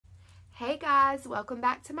Hey guys, welcome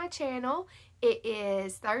back to my channel. It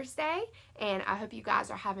is Thursday and I hope you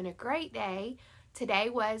guys are having a great day.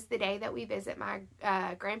 Today was the day that we visit my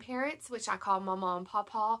grandparents, which I call Mama and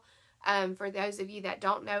Papa. For those of you that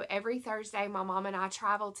don't know, every Thursday my mom and I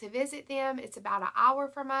travel to visit them. It's about an hour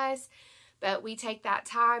from us, but we take that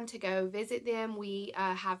time to go visit them. We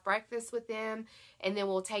have breakfast with them, and then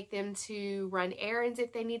we'll take them to run errands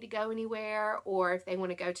if they need to go anywhere, or if they want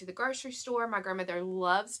to go to the grocery store. My grandmother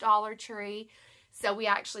loves Dollar Tree, so we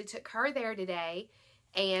actually took her there today,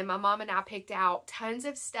 and my mom and I picked out tons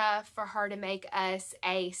of stuff for her to make us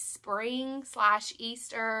a spring/Easter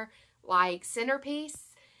like centerpiece.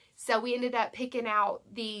 So we ended up picking out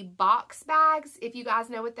the box bags, if you guys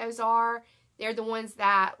know what those are. They're the ones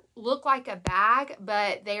that look like a bag,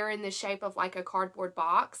 but they're in the shape of like a cardboard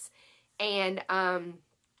box. And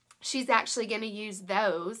she's actually going to use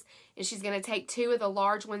those. And she's going to take two of the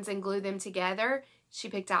large ones and glue them together.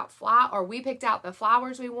 We picked out the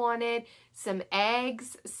flowers we wanted, some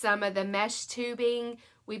eggs, some of the mesh tubing.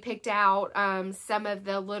 We picked out some of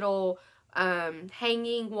the little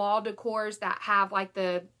hanging wall decors that have like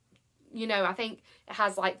the, I think it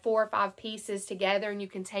has like 4 or 5 pieces together and you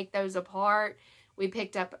can take those apart. We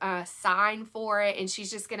picked up a sign for it and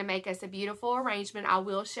she's just going to make us a beautiful arrangement. I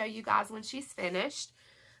will show you guys when she's finished.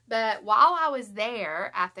 But while I was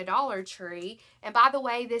there at the Dollar Tree, and by the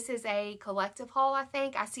way, this is a collective haul, I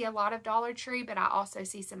think. I see a lot of Dollar Tree, but I also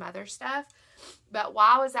see some other stuff. But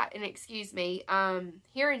while I was at, and excuse me,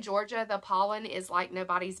 here in Georgia, the pollen is like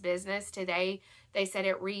nobody's business. Today, they said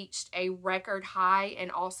it reached a record high,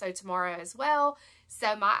 and also tomorrow as well.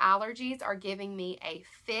 So my allergies are giving me a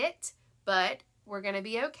fit, but we're going to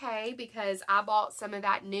be okay because I bought some of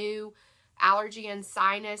that new allergy and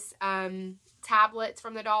sinus tablets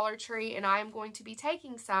from the Dollar Tree, and I am going to be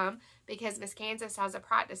taking some because Miss Kansas has a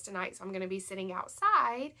practice tonight, so I'm going to be sitting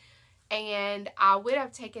outside. And I would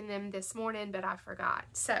have taken them this morning, but I forgot.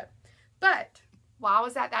 But while I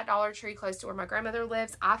was at that Dollar Tree close to where my grandmother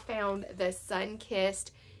lives, I found the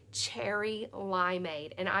Sun-Kissed Cherry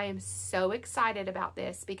Limeade. And I am so excited about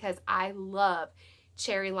this because I love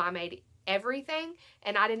cherry limeade everything.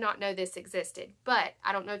 And I did not know this existed. But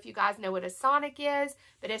I don't know if you guys know what a Sonic is,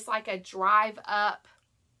 but it's like a drive-up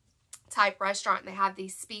type restaurant. And they have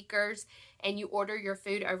these speakers and you order your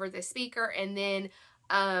food over the speaker, and then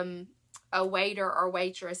a waiter or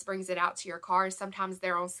waitress brings it out to your car. Sometimes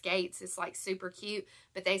they're on skates. It's like super cute,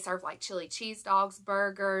 but they serve like chili cheese dogs,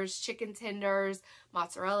 burgers, chicken tenders,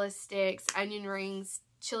 mozzarella sticks, onion rings,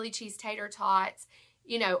 chili cheese tater tots,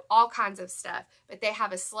 all kinds of stuff. But they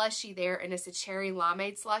have a slushie there, and it's a cherry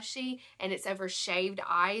limeade slushie, and it's over shaved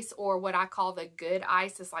ice, or what I call the good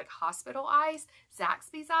ice. It's like hospital ice,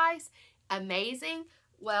 Zaxby's ice. Amazing.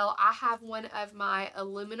 Well, I have one of my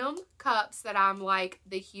aluminum cups that I'm like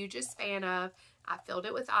the hugest fan of. I filled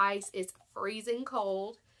it with ice. It's freezing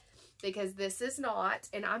cold because this is not.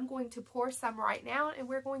 And I'm going to pour some right now and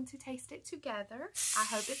we're going to taste it together. I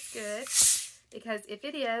hope it's good because if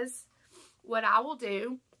it is, what I will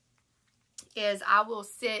do is I will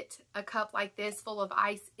sit a cup like this full of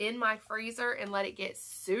ice in my freezer and let it get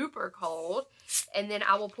super cold. And then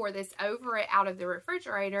I will pour this over it out of the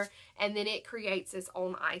refrigerator, and then it creates its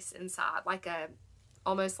own ice inside,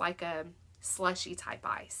 almost like a slushy type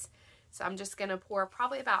ice. So I'm just going to pour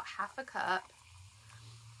probably about half a cup.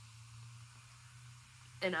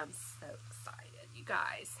 And I'm so excited, you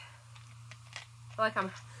guys. I feel like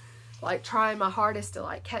I'm trying my hardest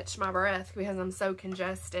to catch my breath because I'm so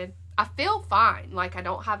congested. I feel fine. I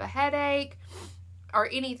don't have a headache or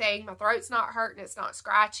anything. My throat's not hurting. It's not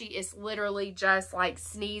scratchy. It's literally just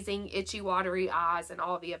sneezing, itchy, watery eyes, and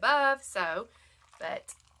all the above. So,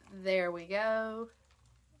 but there we go.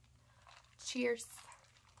 Cheers.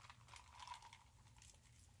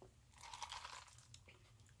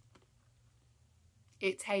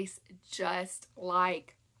 It tastes just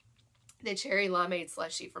like the cherry limeade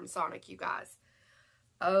slushie from Sonic, you guys.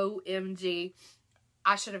 OMG.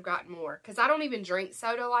 I should have gotten more because I don't even drink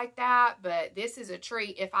soda like that, but this is a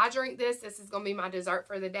treat. If I drink this, this is going to be my dessert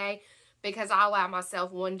for the day because I allow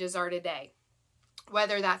myself one dessert a day.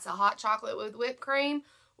 Whether that's a hot chocolate with whipped cream,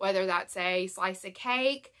 whether that's a slice of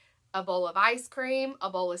cake, a bowl of ice cream, a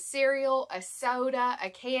bowl of cereal, a soda, a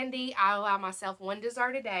candy. I allow myself one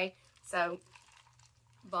dessert a day. So,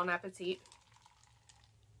 bon appetit.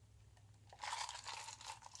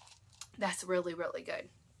 That's really, really good.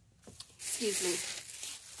 Excuse me.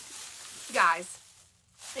 Guys,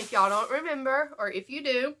 if y'all don't remember, or if you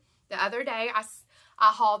do, the other day I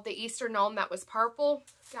hauled the Easter gnome that was purple.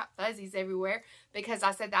 Got fuzzies everywhere because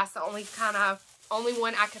I said that's the only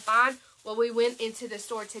one I could find. Well, we went into the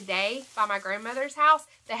store today by my grandmother's house.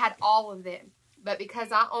 They had all of them. But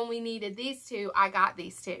because I only needed these two, I got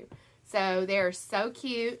these two. So they're so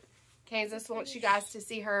cute. Kansas wants you guys to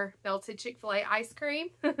see her melted Chick-fil-A ice cream.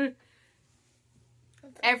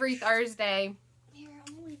 Every Thursday. Here,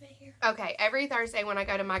 I'm going to leave it here. Okay, every Thursday when I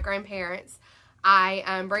go to my grandparents',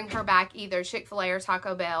 I bring her back either Chick-fil-A or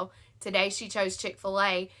Taco Bell. Today she chose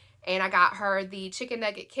Chick-fil-A, and I got her the Chicken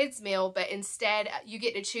Nugget Kids Meal, but instead you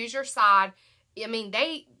get to choose your side. I mean,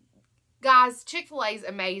 guys, Chick-fil-A is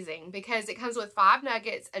amazing because it comes with 5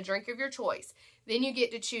 nuggets, a drink of your choice. Then you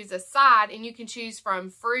get to choose a side, and you can choose from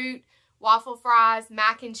fruit, waffle fries,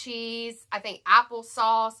 mac and cheese, I think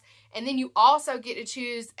applesauce, and then you also get to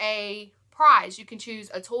choose a prize. You can choose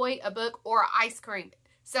a toy, a book, or ice cream.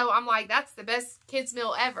 So I'm like, that's the best kids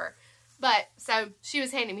meal ever. But, so she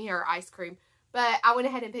was handing me her ice cream. But I went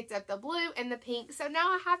ahead and picked up the blue and the pink. So now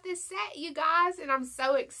I have this set, you guys. And I'm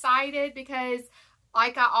so excited because,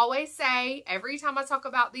 like I always say, every time I talk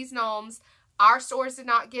about these gnomes, our stores did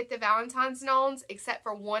not get the Valentine's gnomes except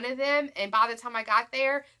for one of them. And by the time I got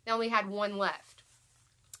there, they only had one left.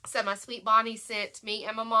 So my sweet Bonnie sent me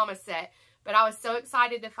and my mama set. But I was so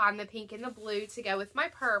excited to find the pink and the blue to go with my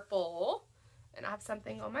purple. And I have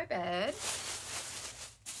something on my bed.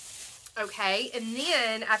 Okay, and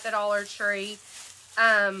then at the Dollar Tree,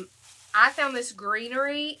 I found this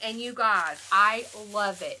greenery, and you guys, I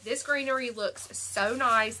love it. This greenery looks so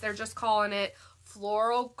nice. They're just calling it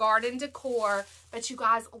floral garden decor, but you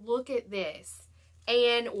guys, look at this.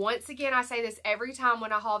 And once again, I say this every time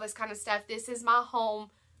when I haul this kind of stuff, this is my home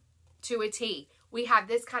to a T. We have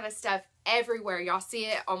this kind of stuff everywhere. Y'all see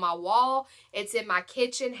it on my wall. It's in my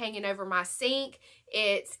kitchen, hanging over my sink.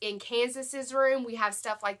 It's in Kansas's room. We have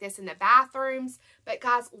stuff like this in the bathrooms. But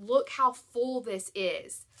guys, look how full this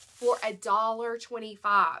is for $1.25.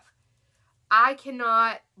 I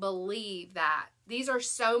cannot believe that. These are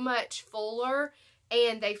so much fuller,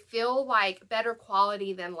 and they feel like better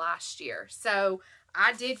quality than last year. So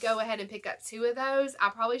I did go ahead and pick up 2 of those. I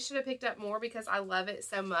probably should have picked up more because I love it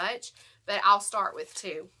so much, but I'll start with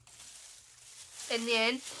 2. And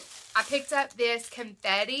then I picked up this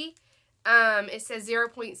confetti. It says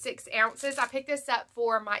 0.6 ounces. I picked this up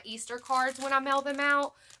for my Easter cards when I mail them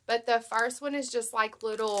out, but the first one is just like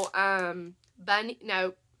little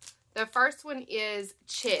the first one is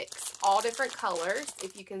chicks, all different colors,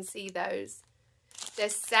 if you can see those. The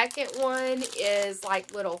second one is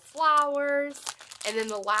like little flowers. And then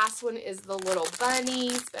the last one is the little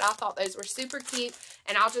bunnies. But I thought those were super cute.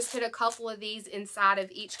 And I'll just put a couple of these inside of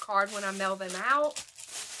each card when I mail them out.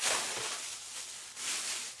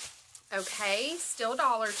 Okay, still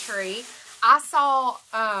Dollar Tree. I saw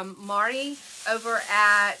Marty over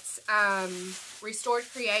at Restored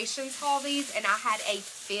Creations haul these. And I had a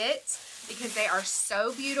fit because they are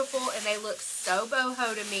so beautiful and they look so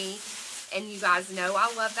boho to me. And you guys know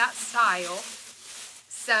I love that style.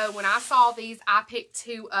 So when I saw these, I picked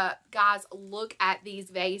 2 up. Guys, look at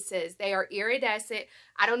these vases. They are iridescent.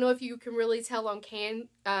 I don't know if you can really tell on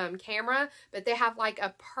camera, but they have like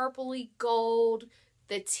a purpley gold,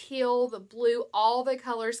 the teal, the blue, all the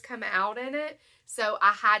colors come out in it. So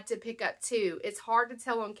I had to pick up 2. It's hard to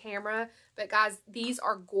tell on camera, but guys, these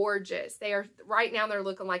are gorgeous. They are, right now they're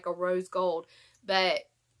looking like a rose gold, but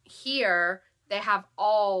here they have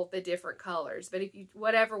all the different colors. But if you,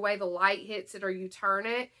 whatever way the light hits it or you turn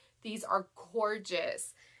it, these are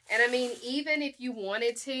gorgeous. And I mean, even if you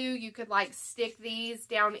wanted to, you could like stick these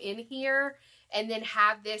down in here and then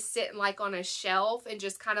have this sitting like on a shelf and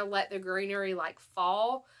just kind of let the greenery like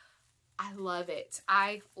fall. I love it.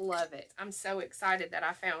 I love it. I'm so excited that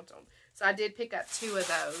I found them. So I did pick up 2 of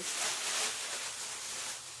those.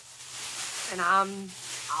 And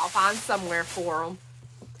I'll find somewhere for them.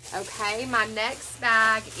 Okay, my next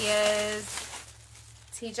bag is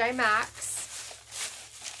TJ Maxx.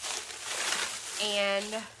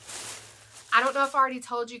 And I don't know if I already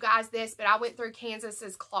told you guys this, but I went through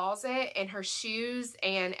Kansas's closet and her shoes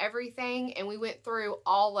and everything, and we went through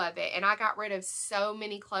all of it. And I got rid of so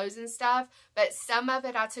many clothes and stuff, but some of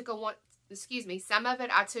it I took some of it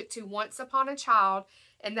I took to Once Upon a Child,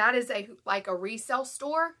 and that is like a resale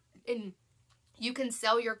store, and you can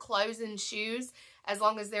sell your clothes and shoes as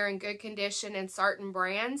long as they're in good condition and certain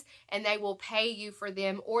brands, and they will pay you for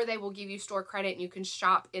them, or they will give you store credit and you can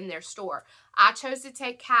shop in their store. I chose to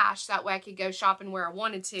take cash, that way I could go shopping where I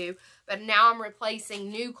wanted to, but now I'm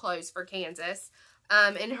replacing new clothes for Kansas.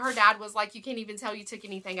 And her dad was like, you can't even tell you took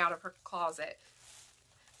anything out of her closet.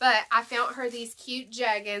 But I found her these cute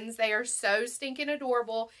jeggings. They are so stinking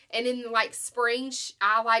adorable. And in like spring,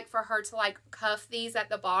 I like for her to like cuff these at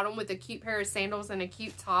the bottom with a cute pair of sandals and a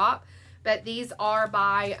cute top. but these are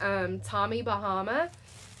by Tommy Bahama,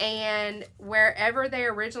 and wherever they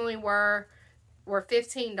originally were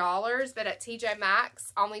 $15, but at TJ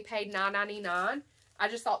Maxx only paid $9.99. I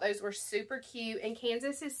just thought those were super cute, and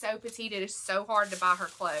Kansas is so petite, it is so hard to buy her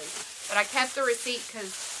clothes. But I kept the receipt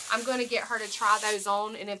because I'm going to get her to try those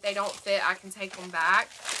on, and if they don't fit, I can take them back.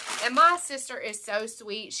 And my sister is so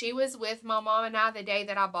sweet. She was with my mom and I the day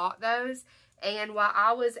that I bought those, and while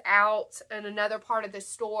I was out in another part of the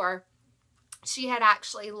store, she had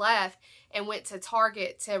actually left and went to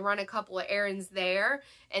Target to run a couple of errands there.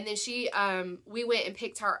 And then we went and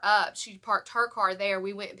picked her up. She parked her car there.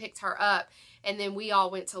 We went and picked her up. And then we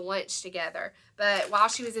all went to lunch together. But while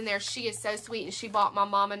she was in there, she is so sweet. And she bought my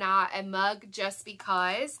mom and I a mug just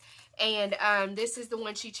because. And this is the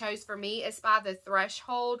one she chose for me. It's by the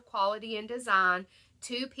Threshold Quality and Design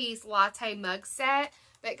 2-piece latte mug set.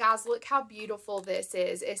 But guys, look how beautiful this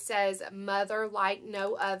is. It says mother like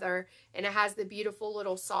no other. And it has the beautiful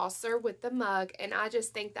little saucer with the mug. And I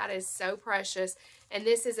just think that is so precious. And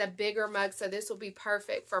this is a bigger mug, so this will be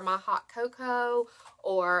perfect for my hot cocoa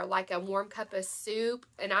or like a warm cup of soup.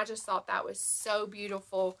 And I just thought that was so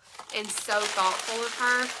beautiful and so thoughtful of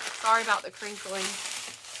her. Sorry about the crinkling.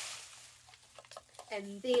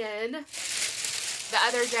 And then the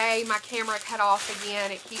other day, my camera cut off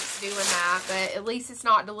again. It keeps doing that, but at least it's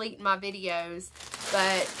not deleting my videos.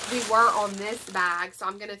 But we were on this bag, so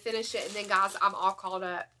I'm going to finish it. And then, guys, I'm all caught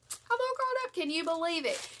up. I'm all caught up. Can you believe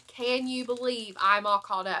it? Can you believe I'm all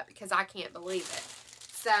caught up? Because I can't believe it.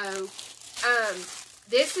 So,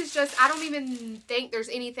 this is just, I don't even think there's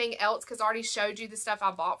anything else because I already showed you the stuff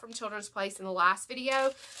I bought from Children's Place in the last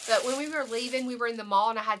video. But when we were leaving, we were in the mall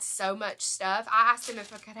and I had so much stuff. I asked him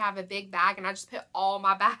if I could have a big bag and I just put all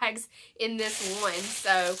my bags in this one.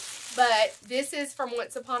 So, but this is from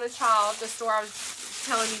Once Upon a Child, the store I was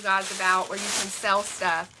telling you guys about where you can sell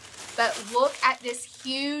stuff. But look at this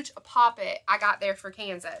huge poppet I got there for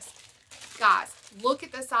Kansas. Guys, look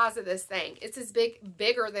at the size of this thing. It's as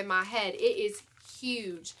bigger than my head. It is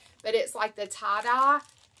huge, but it's like the tie-dye,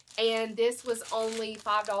 and this was only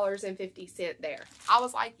 $5.50 there. I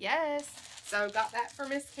was like, yes. So got that for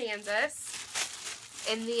Miss Kansas.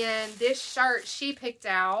 And then this shirt she picked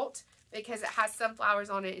out because it has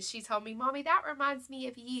sunflowers on it. She told me, Mommy, that reminds me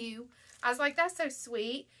of you. I was like, that's so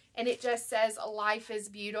sweet. And it just says life is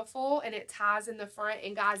beautiful, and it ties in the front.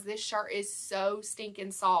 And guys, this shirt is so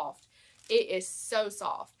stinking soft. It is so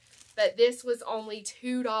soft. But this was only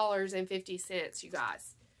 $2.50, you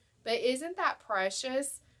guys. But isn't that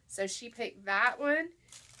precious? So she picked that one.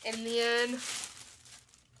 And then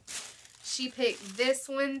she picked this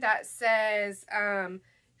one that says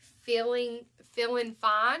feeling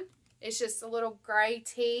fine. It's just a little gray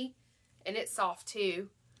tee. And it's soft too.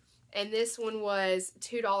 And this one was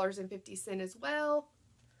 $2.50 as well.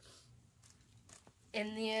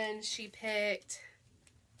 And then she picked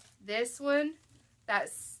this one.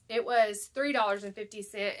 It was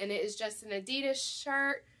 $3.50, and it is just an Adidas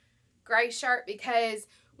shirt, gray shirt, because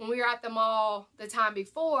when we were at the mall the time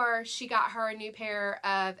before, she got her a new pair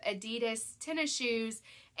of Adidas tennis shoes,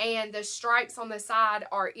 and the stripes on the side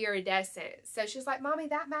are iridescent. So she's like, Mommy,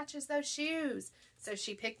 that matches those shoes. So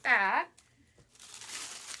she picked that.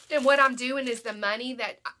 And what I'm doing is the money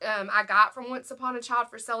that I got from Once Upon a Child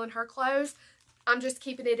for selling her clothes, I'm just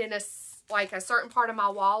keeping it in a certain part of my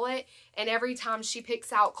wallet, and every time she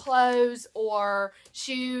picks out clothes or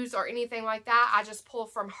shoes or anything like that, I just pull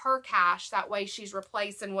from her cash. That way she's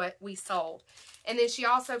replacing what we sold. And then she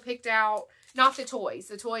also picked out, not the toys.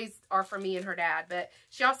 The toys are for me and her dad, but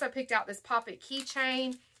she also picked out this Poppet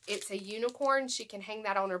keychain. It's a unicorn. She can hang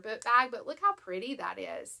that on her book bag, but look how pretty that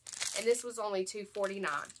is. And this was only $2.49.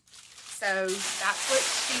 So that's what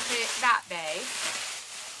she picked that day.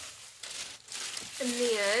 And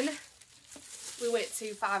then we went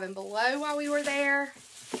to Five and Below while we were there.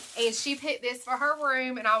 And she picked this for her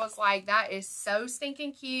room. And I was like, that is so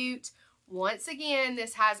stinking cute. Once again,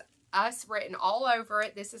 this has us written all over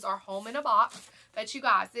it. This is our home in a box. But you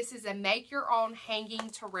guys, this is a make your own hanging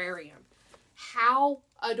terrarium. How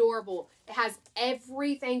adorable. It has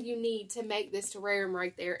everything you need to make this terrarium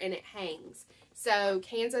right there. And it hangs. So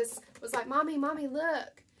Kansas was like, Mommy,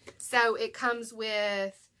 look. So it comes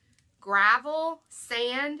with gravel,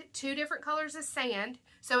 sand, 2 different colors of sand.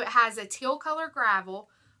 So it has a teal color gravel,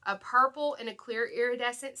 a purple and a clear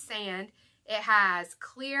iridescent sand. It has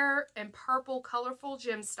clear and purple colorful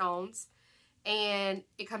gemstones. And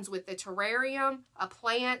it comes with the terrarium, a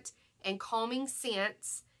plant, and calming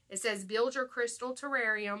scents. It says, build your crystal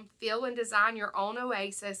terrarium, feel and design your own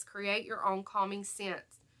oasis, create your own calming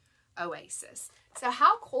scents oasis. So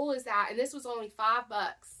how cool is that? And this was only $5.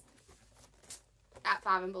 at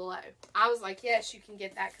Five and Below. I was like, yes, you can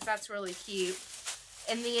get that because that's really cute.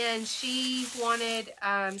 And then she wanted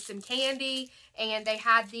some candy, and they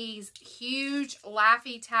had these huge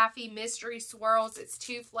Laffy Taffy mystery swirls. It's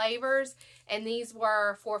 2 flavors, and these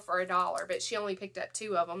were 4 for $1, but she only picked up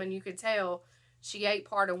 2 of them, and you could tell she ate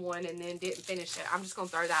part of one and then didn't finish it. I'm just going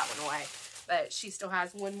to throw that one away, but she still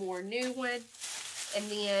has one more new one. And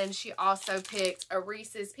then she also picked a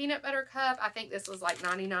Reese's Peanut Butter Cup. I think this was like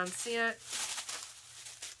 99 cents.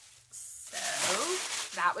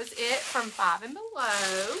 So that was it from Five and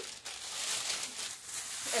Below.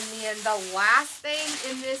 And then the last thing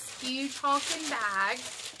in this huge honking bag,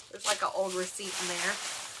 there's like an old receipt in there.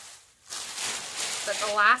 But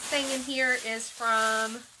the last thing in here is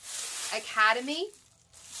from Academy.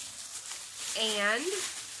 And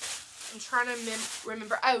I'm trying to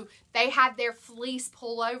remember. Oh, they had their fleece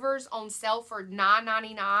pullovers on sale for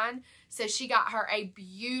 $9.99. So she got her a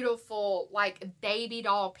beautiful, like, baby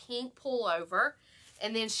doll pink pullover.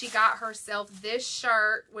 And then she got herself this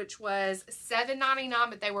shirt, which was $7.99,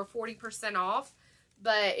 but they were 40% off.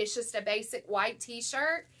 But it's just a basic white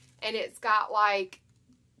t-shirt. And it's got, like,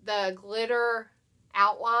 the glitter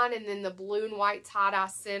outline and then the blue and white tie-dye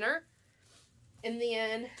center. And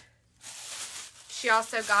then she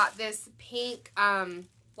also got this pink,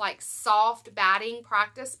 like, soft batting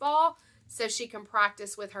practice ball so she can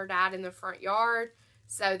practice with her dad in the front yard.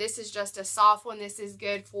 So this is just a soft one. This is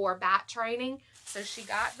good for bat training. So she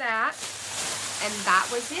got that. And that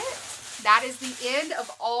was it. That is the end of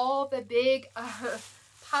all the big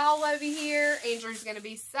pile over here. Andrew's going to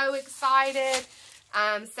be so excited.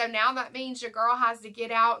 So now that means your girl has to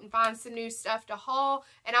get out and find some new stuff to haul.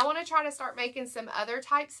 And I want to try to start making some other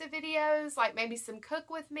types of videos, like maybe some cook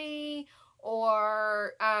with me,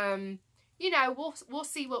 or, you know, we'll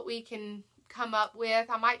see what we can come up with.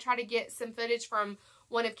 I might try to get some footage from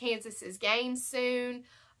one of Kansas's games soon.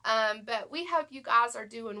 But we hope you guys are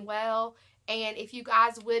doing well. And if you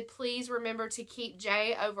guys would please remember to keep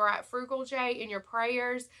Jay over at Frugal Jay in your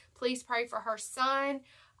prayers. Please pray for her son.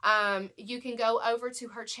 You can go over to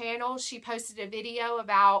her channel. She posted a video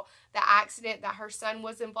about the accident that her son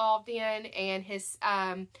was involved in and his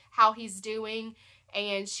how he's doing.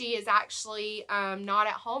 And she is actually not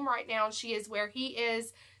at home right now. She is where he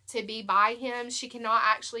is to be by him. She cannot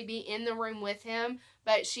actually be in the room with him,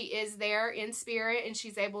 but she is there in spirit, and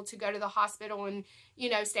she's able to go to the hospital and, you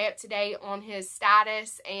know, stay up to date on his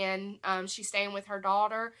status, and she's staying with her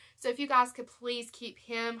daughter. So if you guys could please keep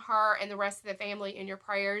him, her, and the rest of the family in your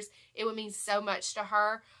prayers, it would mean so much to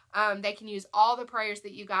her. They can use all the prayers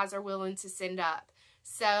that you guys are willing to send up.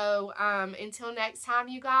 So until next time,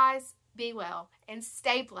 you guys, be well and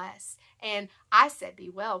stay blessed. And I said be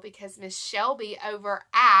well because Miss Shelby over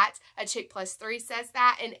at A Chick Plus 3 says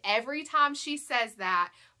that. And every time she says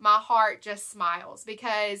that, my heart just smiles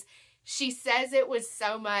because she says it with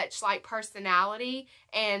so much like personality,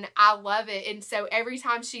 and I love it. And so every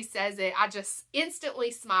time she says it, I just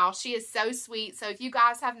instantly smile. She is so sweet. So if you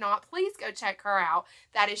guys have not, please go check her out.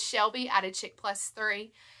 That is Shelby at A Chick Plus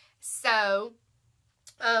 3. So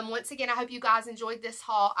once again, I hope you guys enjoyed this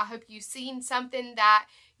haul. I hope you've seen something that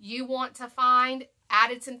you want to find,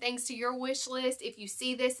 added some things to your wish list. If you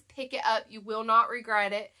see this, pick it up. You will not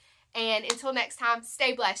regret it. And until next time,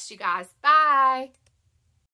 stay blessed, you guys. Bye.